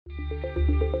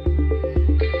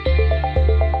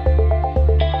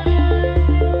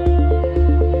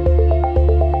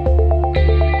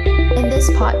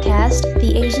podcast,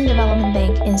 the Asian Development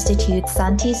Bank Institute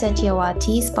Santi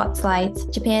Setiawati spotlights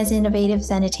Japan's innovative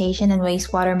sanitation and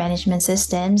wastewater management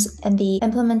systems and the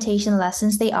implementation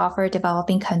lessons they offer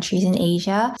developing countries in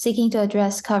Asia seeking to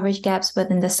address coverage gaps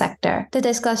within the sector. The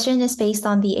discussion is based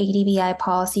on the ADBI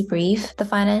policy brief, the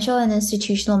financial and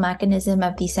institutional mechanism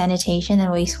of the sanitation and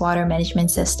wastewater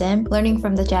management system, learning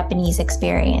from the Japanese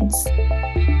experience.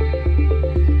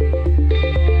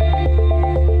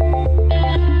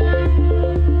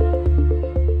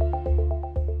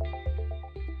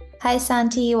 Hi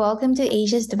Santi, welcome to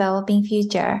Asia's Developing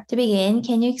Future. To begin,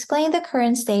 can you explain the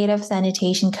current state of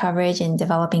sanitation coverage in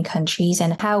developing countries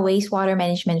and how wastewater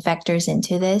management factors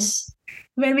into this?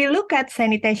 When we look at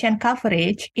sanitation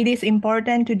coverage, it is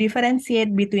important to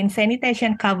differentiate between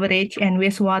sanitation coverage and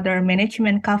wastewater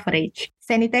management coverage.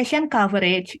 Sanitation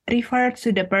coverage refers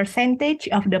to the percentage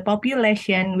of the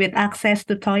population with access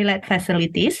to toilet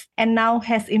facilities and now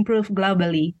has improved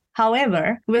globally.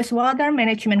 However, wastewater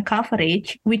management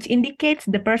coverage, which indicates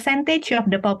the percentage of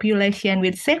the population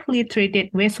with safely treated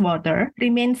wastewater,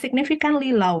 remains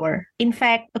significantly lower. In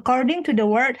fact, according to the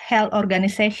World Health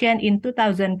Organization in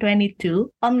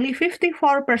 2022, only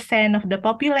 54% of the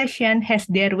population has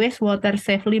their wastewater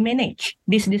safely managed.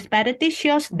 This disparity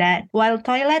shows that while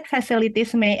toilet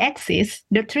facilities may exist,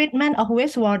 the treatment of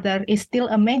wastewater is still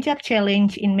a major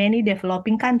challenge in many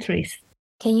developing countries.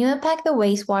 Can you unpack the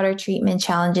wastewater treatment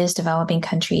challenges developing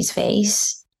countries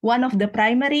face? One of the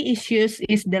primary issues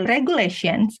is the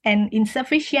regulations and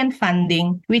insufficient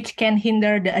funding, which can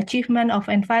hinder the achievement of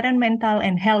environmental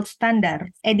and health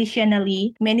standards.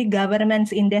 Additionally, many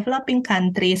governments in developing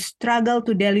countries struggle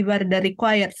to deliver the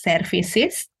required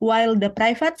services, while the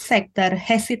private sector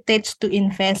hesitates to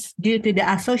invest due to the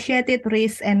associated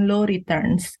risks and low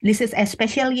returns. This is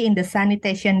especially in the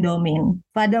sanitation domain.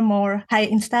 Furthermore, high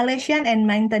installation and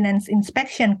maintenance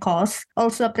inspection costs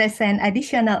also present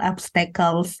additional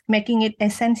obstacles, making it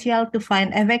essential to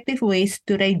find effective ways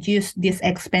to reduce these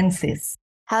expenses.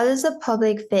 How does the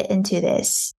public fit into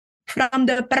this? From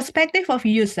the perspective of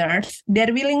users,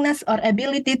 their willingness or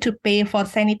ability to pay for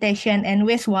sanitation and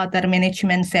wastewater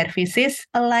management services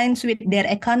aligns with their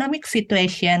economic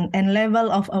situation and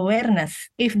level of awareness.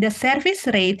 If the service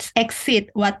rates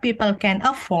exceed what people can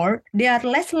afford, they are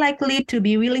less likely to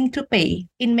be willing to pay.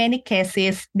 In many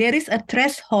cases, there is a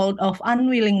threshold of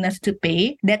unwillingness to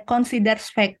pay that considers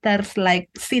factors like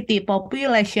city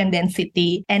population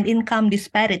density and income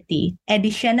disparity.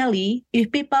 Additionally,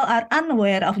 if people are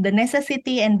unaware of the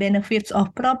necessity and benefits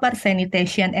of proper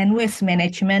sanitation and waste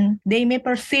management, they may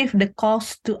perceive the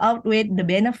cost to outweigh the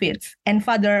benefits and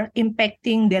further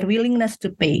impacting their willingness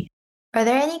to pay. Are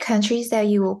there any countries that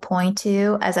you will point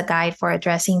to as a guide for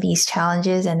addressing these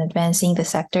challenges and advancing the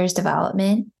sector's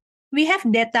development? We have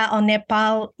data on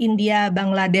Nepal, India,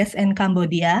 Bangladesh, and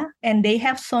Cambodia, and they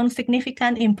have shown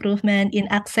significant improvement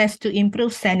in access to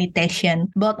improved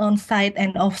sanitation, both on-site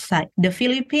and off-site. The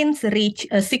Philippines reached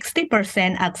a 60%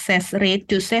 access rate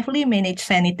to safely managed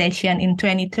sanitation in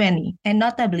 2020, and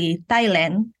notably,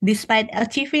 Thailand, despite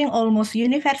achieving almost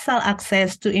universal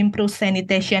access to improved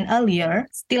sanitation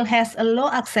earlier, still has a low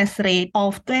access rate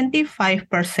of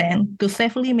 25% to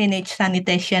safely managed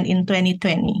sanitation in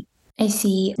 2020. I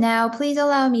see. Now, please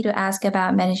allow me to ask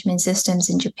about management systems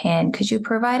in Japan. Could you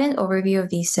provide an overview of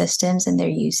these systems and their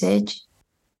usage?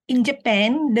 In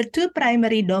Japan, the two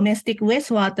primary domestic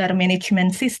wastewater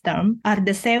management systems are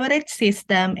the sewerage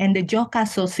system and the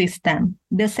Jokaso system.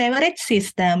 The sewerage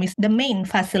system is the main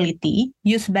facility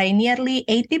used by nearly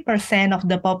 80% of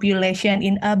the population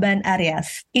in urban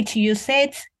areas. Its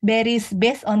usage varies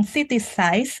based on city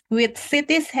size, with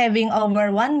cities having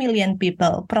over 1 million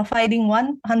people providing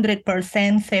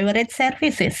 100% sewerage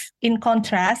services. In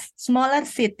contrast, smaller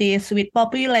cities with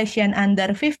population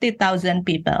under 50,000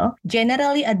 people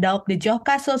generally adopt the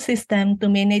Jokaso system to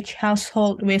manage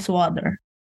household wastewater.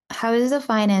 How is the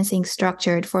financing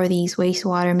structured for these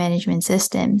wastewater management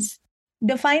systems?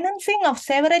 The financing of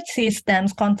sewerage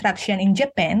systems construction in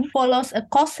Japan follows a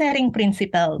cost-sharing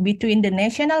principle between the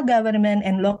national government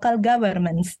and local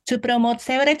governments. To promote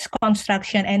sewerage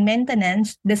construction and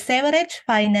maintenance, the Sewerage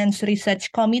Finance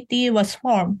Research Committee was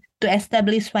formed to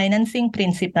establish financing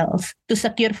principles. To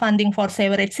secure funding for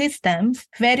sewerage systems,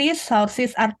 various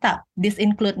sources are tapped. These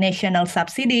include national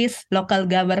subsidies, local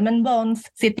government bonds,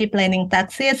 city planning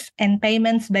taxes, and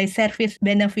payments by service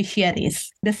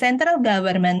beneficiaries. The central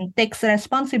government takes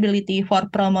responsibility for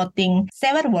promoting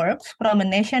sewer works from a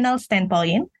national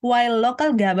standpoint, while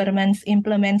local governments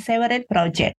implement sewerage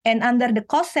projects. And under the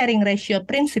cost-sharing ratio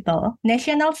principle,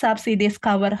 national subsidies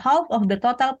cover half of the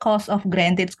total cost of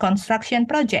granted construction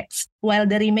projects. tax, while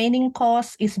the remaining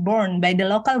cost is borne by the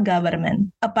local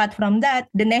government. Apart from that,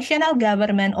 the national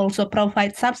government also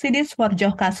provides subsidies for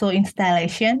Jokkaso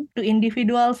installation to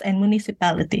individuals and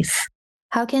municipalities.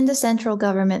 How can the central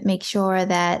government make sure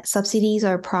that subsidies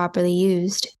are properly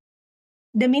used?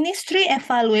 The ministry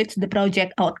evaluates the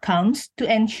project outcomes to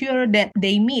ensure that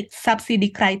they meet subsidy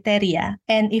criteria,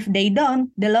 and if they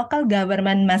don't, the local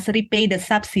government must repay the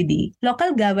subsidy.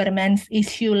 Local governments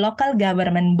issue local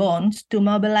government bonds to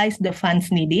mobilize the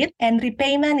funds needed, and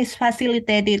repayment is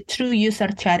facilitated through user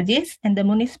charges and the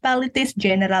municipality's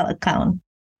general account.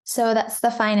 So that's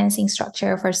the financing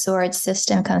structure for sewage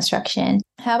system construction.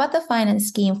 How about the finance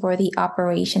scheme for the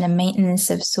operation and maintenance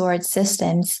of sewage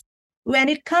systems? When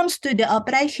it comes to the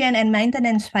operation and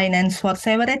maintenance finance for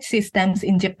sewerage systems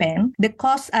in Japan, the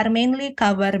costs are mainly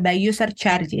covered by user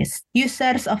charges.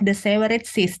 Users of the sewerage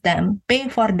system pay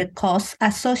for the costs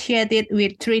associated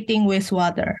with treating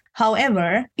wastewater.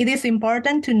 However, it is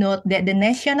important to note that the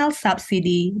national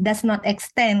subsidy does not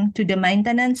extend to the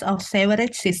maintenance of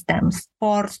sewerage systems.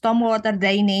 For stormwater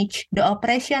drainage, the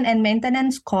operation and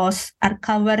maintenance costs are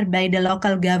covered by the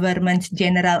local government's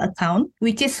general account,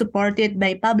 which is supported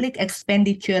by public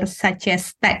expenditures such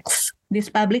as tax. These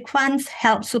public funds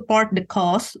help support the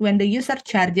costs when the user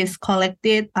charges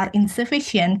collected are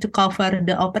insufficient to cover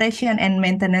the operation and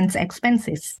maintenance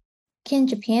expenses. Can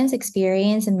Japan's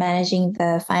experience in managing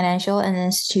the financial and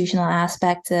institutional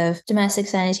aspects of domestic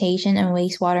sanitation and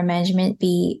wastewater management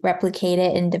be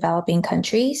replicated in developing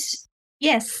countries?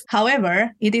 Yes,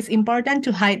 however, it is important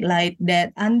to highlight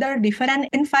that under different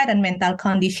environmental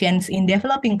conditions in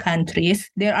developing countries,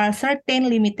 there are certain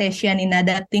limitations in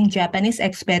adapting Japanese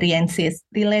experiences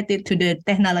related to the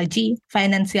technology,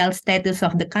 financial status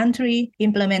of the country,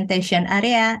 implementation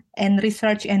area, and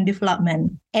research and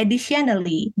development.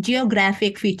 Additionally,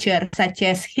 geographic features such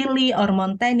as hilly or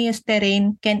mountainous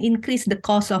terrain can increase the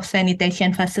cost of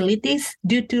sanitation facilities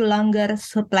due to longer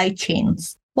supply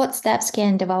chains. What steps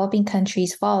can developing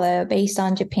countries follow based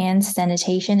on Japan's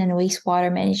sanitation and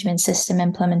wastewater management system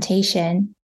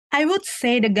implementation? I would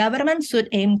say the government should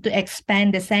aim to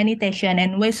expand the sanitation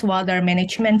and wastewater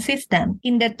management system.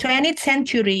 In the 20th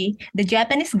century, the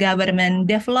Japanese government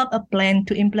developed a plan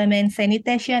to implement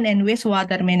sanitation and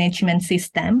wastewater management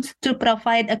systems to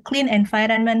provide a clean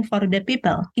environment for the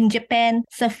people. In Japan,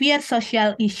 severe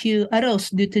social issue arose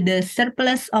due to the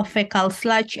surplus of fecal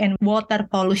sludge and water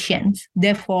pollution.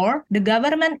 Therefore, the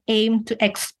government aimed to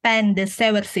expand the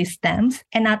sewer systems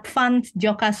and advance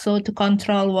Jokkaso to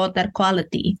control water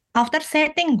quality. After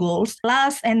setting goals,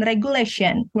 laws and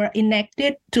regulations were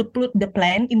enacted to put the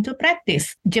plan into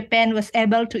practice. Japan was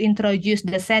able to introduce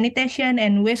the sanitation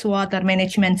and wastewater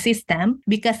management system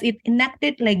because it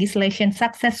enacted legislation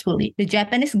successfully. The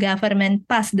Japanese government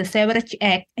passed the Sewerage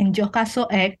Act and Jokkaso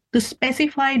Act to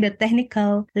specify the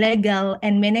technical, legal,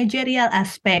 and managerial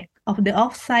aspect of the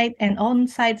off-site and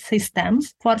on-site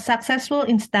systems for successful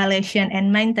installation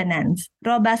and maintenance.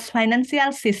 Robust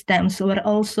financial systems were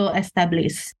also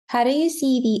established. How do you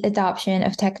see the adoption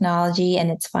of technology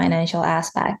and its financial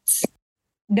aspects?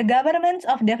 The governments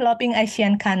of developing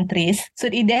Asian countries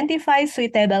should identify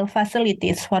suitable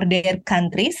facilities for their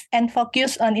countries and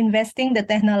focus on investing the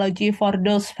technology for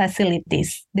those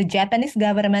facilities. The Japanese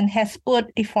government has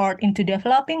put effort into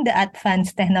developing the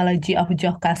advanced technology of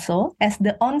Jokkaso as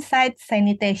the on-site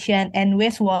sanitation and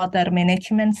wastewater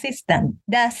management system.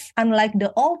 Thus, unlike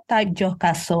the old type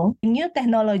Jokkaso, a new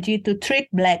technology to treat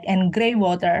black and gray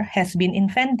water has been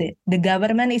invented. The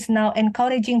government is now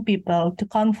encouraging people to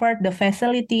convert the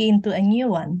facility into a new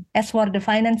one. As for the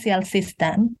financial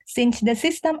system, since the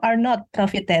systems are not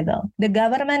profitable, the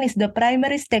government is the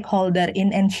primary stakeholder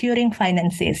in ensuring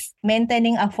finances.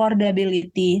 Maintaining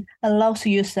affordability allows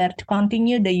users to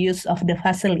continue the use of the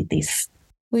facilities.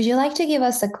 Would you like to give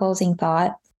us a closing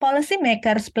thought?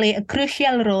 Policymakers play a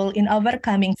crucial role in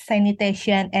overcoming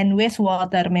sanitation and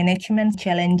wastewater management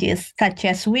challenges, such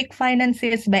as weak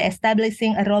finances, by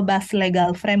establishing a robust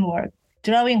legal framework.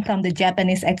 Drawing from the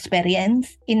Japanese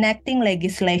experience, enacting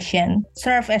legislation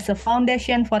serves as a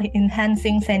foundation for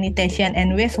enhancing sanitation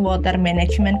and wastewater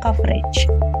management coverage.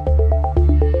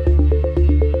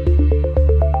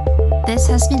 This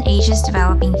has been Asia's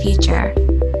Developing Future,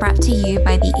 brought to you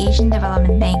by the Asian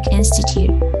Development Bank Institute.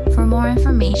 For more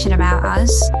information about us,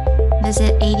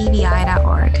 visit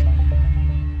adbi.org.